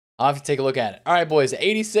I'll have to take a look at it. All right, boys.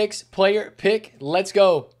 86 player pick. Let's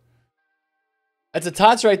go. That's a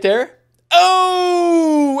TOTS right there.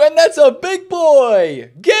 Oh, and that's a big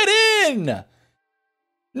boy. Get in.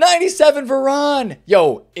 97 Varane.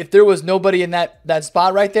 Yo, if there was nobody in that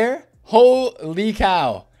spot right there, holy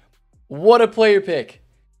cow. What a player pick.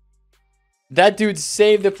 That dude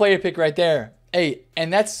saved the player pick right there. Hey,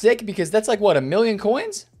 and that's sick because that's like, what, 1 million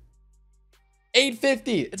coins?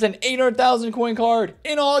 850. It's an 800,000 coin card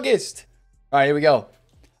in August. All right, here we go.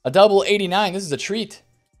 A double 89. This is a treat.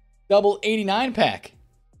 Double 89 pack.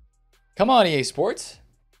 Come on, EA Sports.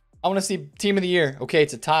 I want to see team of the year. Okay,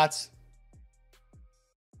 it's a TOTS.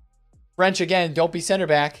 French again. Don't be center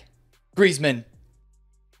back. Griezmann.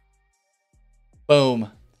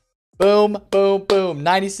 Boom. Boom, boom, boom.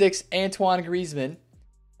 96 Antoine Griezmann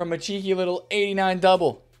from a cheeky little 89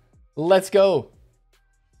 double. Let's go.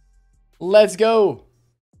 Let's go.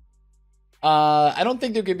 I don't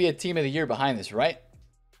think there could be a team of the year behind this, right?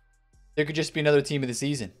 There could just be another team of the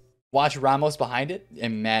season. Watch Ramos behind it.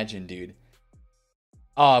 Imagine, dude.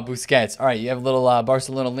 Oh, Busquets. All right, you have a little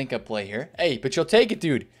Barcelona link-up play here. Hey, but you'll take it,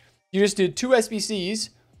 dude. You just did 2 SBCs,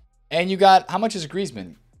 and you got... How much is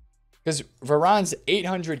Griezmann? Because Varane's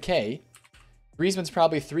 800K. Griezmann's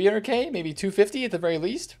probably 300K, maybe 250 at the very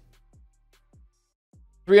least.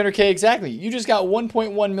 300K exactly. You just got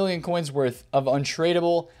 1.1 million coins worth of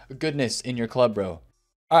untradeable goodness in your club, bro.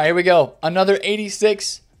 All right, here we go. Another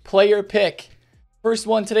 86 player pick. First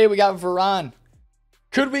one today, we got Varane.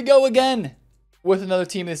 Could we go again with another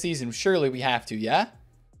team of the season? Surely we have to, yeah?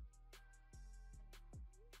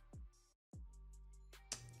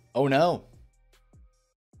 Oh, no.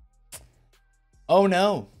 Oh,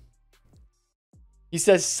 no. He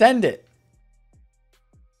says, send it.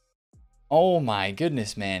 Oh, my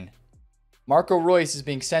goodness, man. Marco Reus is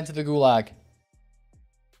being sent to the gulag.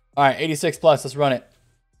 All right, 86 plus. Let's run it.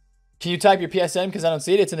 Can you type your PSN? Because I don't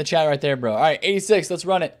see it. It's in the chat right there, bro. All right, 86. Let's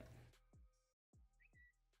run it.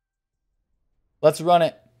 Let's run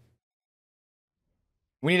it.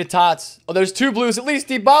 We need a TOTS. Oh, there's 2 blues. At least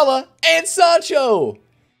Dybala and Sancho.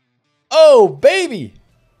 Oh, baby.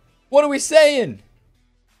 What are we saying?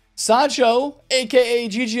 Sancho, a.k.a.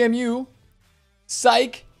 GGMU,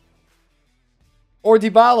 Psych, or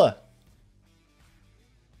Dybala?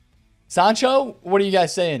 Sancho? What are you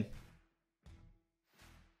guys saying?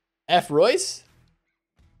 F. Royce?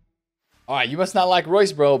 All right, you must not like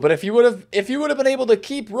Royce, bro. But if you would have been able to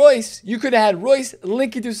keep Royce, you could have had Royce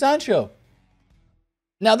link into Sancho.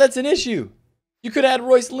 Now that's an issue. You could have had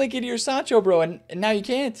Royce link into your Sancho, bro, and now you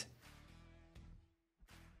can't.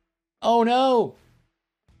 Oh no.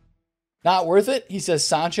 Not worth it. He says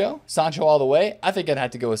Sancho. Sancho all the way. I think I'd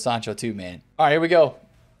have to go with Sancho too, man. All right, here we go.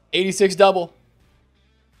 86 double.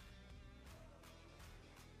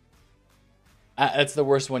 That's the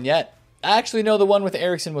worst one yet. Actually, no, the one with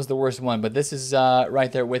Ericsson was the worst one, but this is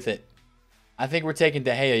right there with it. I think we're taking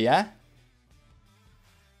De Gea, yeah?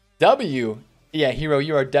 W. Yeah, Hero,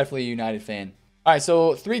 you are definitely a United fan. All right,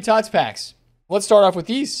 so 3 TOTS packs. Let's start off with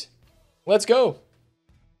these. Let's go.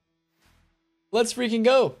 Let's freaking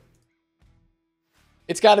go.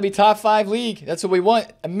 It's got to be top 5 league. That's what we want.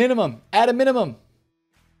 A minimum. At a minimum.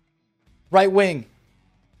 Right wing.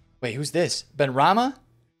 Wait, who's this? Benrahma?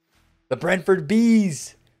 The Brentford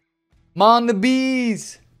Bees. Mon the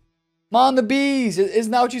Bees. Mon the Bees.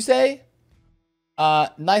 Isn't that what you say?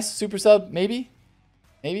 Nice super sub. Maybe?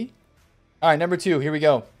 Maybe? All right, number 2. Here we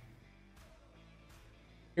go.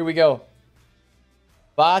 Here we go.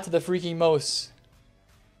 Ba to the freaking most.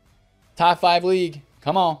 Top 5 league.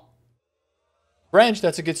 Come on. French,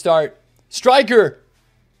 that's a good start. Striker.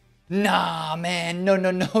 Nah, man. No,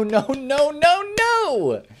 no, no, no, no, no,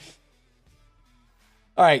 no.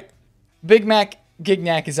 All right. Big Mac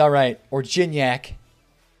Gignac is all right. Or Gignac.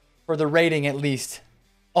 For the rating, at least.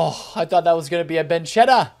 Oh, I thought that was going to be a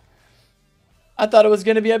Benchetta. I thought it was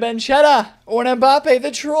going to be a Benchetta. Or an Mbappe.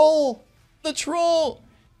 The troll. The troll.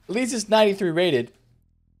 At least it's 93 rated.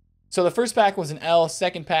 So the first pack was an L.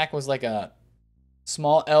 Second pack was like a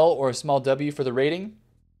small L or a small W for the rating.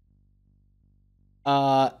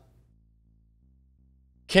 Can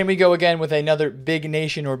we go again with another big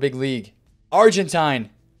nation or big league?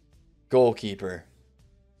 Argentine. Goalkeeper.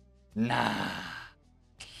 Nah.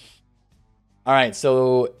 All right,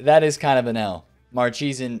 so that is kind of an L.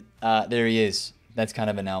 Marchesen, there he is. That's kind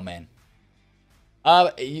of an L, man.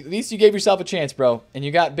 At least you gave yourself a chance, bro. And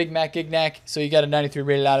you got Big Mac Gignac, so you got a 93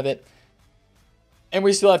 rated out of it. And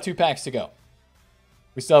we still have 2 packs to go.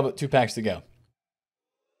 We still have 2 packs to go.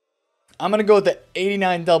 I'm going to go with the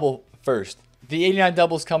 89 double first. The 89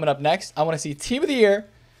 double is coming up next. I want to see Team of the Year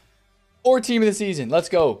or Team of the Season. Let's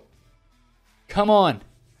go. Come on.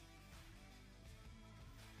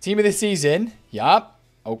 Team of the season. Yup.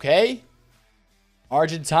 Okay.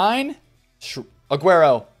 Argentine.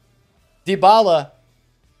 Aguero. Dybala.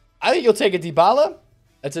 I think you'll take a Dybala.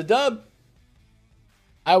 That's a dub.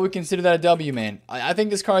 I would consider that a W, man. I think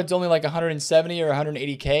this card's only like 170 or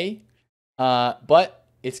 180K. But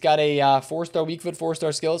it's got a 4-star weak foot,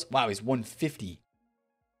 4-star skills. Wow, he's 150.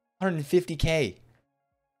 150K.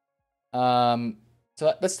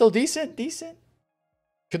 So that's still decent. Decent.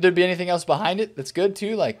 Could there be anything else behind it that's good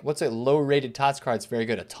too? Like, what's a low-rated TOTS card that's very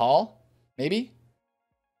good? A tall? Maybe?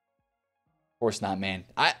 Of course not, man.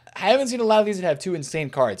 I haven't seen a lot of these that have 2 insane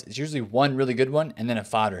cards. It's usually one really good one and then a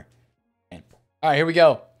fodder. Man. All right, here we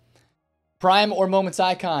go. Prime or Moments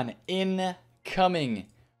Icon incoming.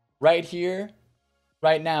 Right here.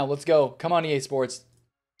 Right now. Let's go. Come on, EA Sports.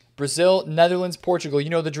 Brazil, Netherlands, Portugal.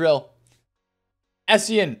 You know the drill.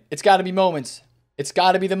 Essien. It's got to be Moments. It's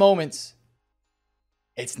got to be the Moments.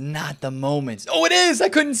 It's not the Moments. Oh, it is. I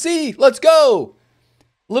couldn't see. Let's go.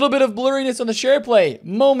 Little bit of blurriness on the share play.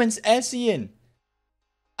 Moments Essien.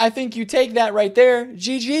 I think you take that right there.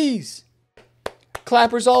 GG's.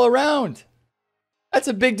 Clappers all around. That's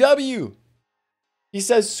a big W. He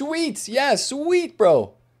says, sweet. Yeah, sweet,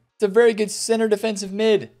 bro. It's a very good center defensive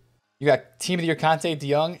mid. You got Team of the Year Conte, De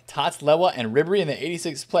Jong, Tots, Lewa, and Ribery in the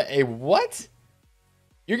 86 play. Hey, what?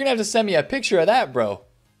 You're going to have to send me a picture of that, bro.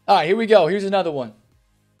 All right, here we go. Here's another one.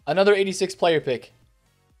 Another 86 player pick.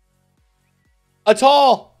 A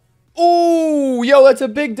tall. Ooh, yo, that's a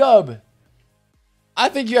big dub. I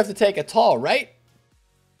think you have to take a tall, right?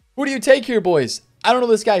 Who do you take here, boys? I don't know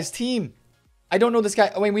this guy's team. I don't know this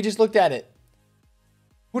guy. Oh, wait, we just looked at it.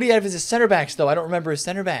 Who do you have as his center backs, though? I don't remember his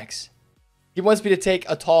center backs. He wants me to take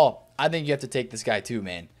a tall. I think you have to take this guy, too,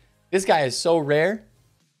 man. This guy is so rare.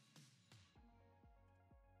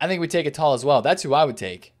 I think we take a tall as well. That's who I would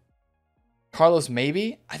take. Carlos,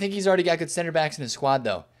 maybe? I think he's already got good center backs in his squad,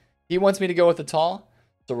 though. He wants me to go with the tall,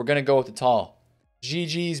 so we're going to go with the tall.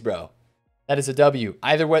 GG's, bro. That is a W.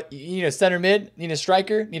 Either way, you need a center mid, need a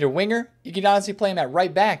striker, need a winger. You can honestly play him at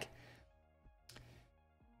right back.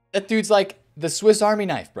 That dude's like the Swiss Army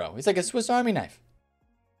knife, bro. He's like a Swiss Army knife.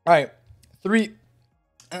 All right. 3.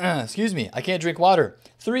 Excuse me. I can't drink water.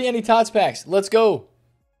 3 any TOTS packs. Let's go.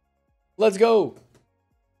 Let's go.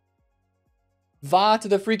 Va to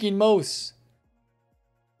the freaking most.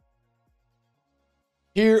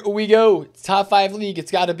 Here we go. Top 5 league.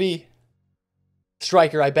 It's got to be.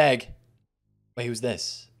 Striker, I beg. Wait, who's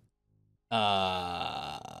this?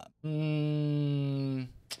 Rossi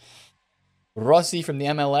from the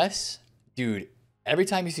MLS. Dude, every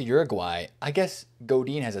time you see Uruguay, I guess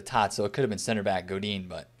Godin has a TOTS, so it could have been center back Godin,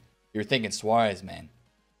 but you're thinking Suarez, man.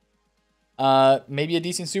 Maybe a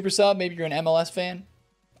decent super sub. Maybe you're an MLS fan.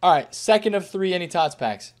 All right, second of 3 any TOTS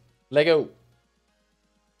packs. Lego.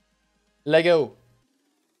 Lego.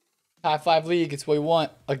 Top 5 league. It's what we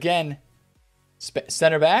want. Again,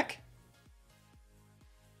 center back.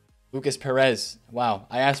 Lucas Perez. Wow,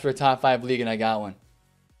 I asked for a top 5 league and I got one.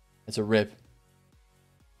 That's a rip.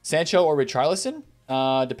 Sancho or Richarlison?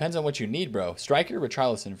 Depends on what you need, bro. Striker,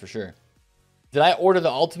 Richarlison for sure. Did I order the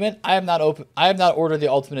ultimate? I have not ordered the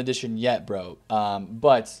ultimate edition yet, bro.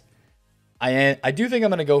 But I do think I'm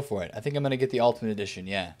gonna go for it. I think I'm gonna get the ultimate edition.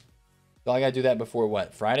 Yeah. So I gotta do that before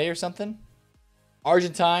what? Friday or something?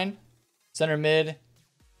 Argentine, center mid.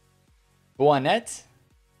 Boanet.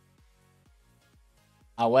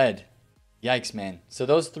 Awed. Yikes, man. So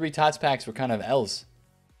those 3 TOTS packs were kind of L's.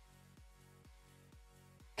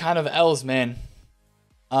 Kind of L's, man.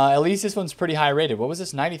 At least this one's pretty high rated. What was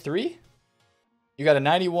this? 93? You got a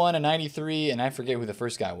 91, a 93, and I forget who the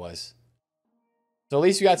first guy was. So at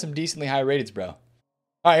least you got some decently high rateds, bro. All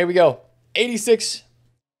right, here we go. 86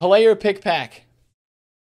 player pick pack.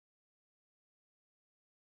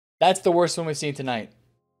 That's the worst one we've seen tonight.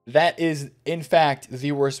 That is, in fact,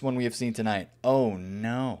 the worst one we have seen tonight. Oh,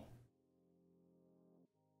 no.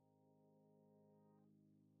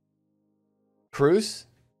 Cruz?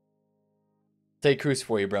 Take Cruz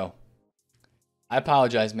for you, bro. I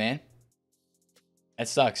apologize, man. That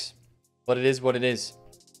sucks. But it is what it is.